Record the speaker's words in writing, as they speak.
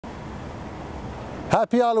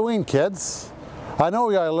Happy Halloween, kids! I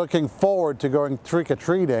know you are looking forward to going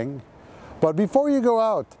trick-or-treating, but before you go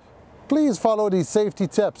out, please follow these safety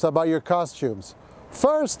tips about your costumes.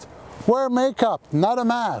 First, wear makeup, not a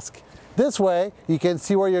mask. This way, you can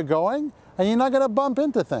see where you're going and you're not going to bump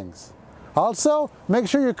into things. Also, make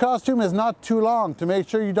sure your costume is not too long to make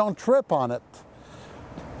sure you don't trip on it.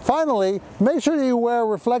 Finally, make sure you wear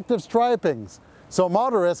reflective stripings so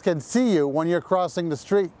motorists can see you when you're crossing the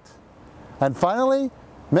street. And finally,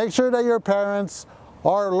 make sure that your parents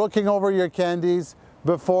are looking over your candies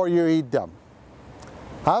before you eat them.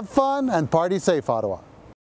 Have fun and party safe, Ottawa.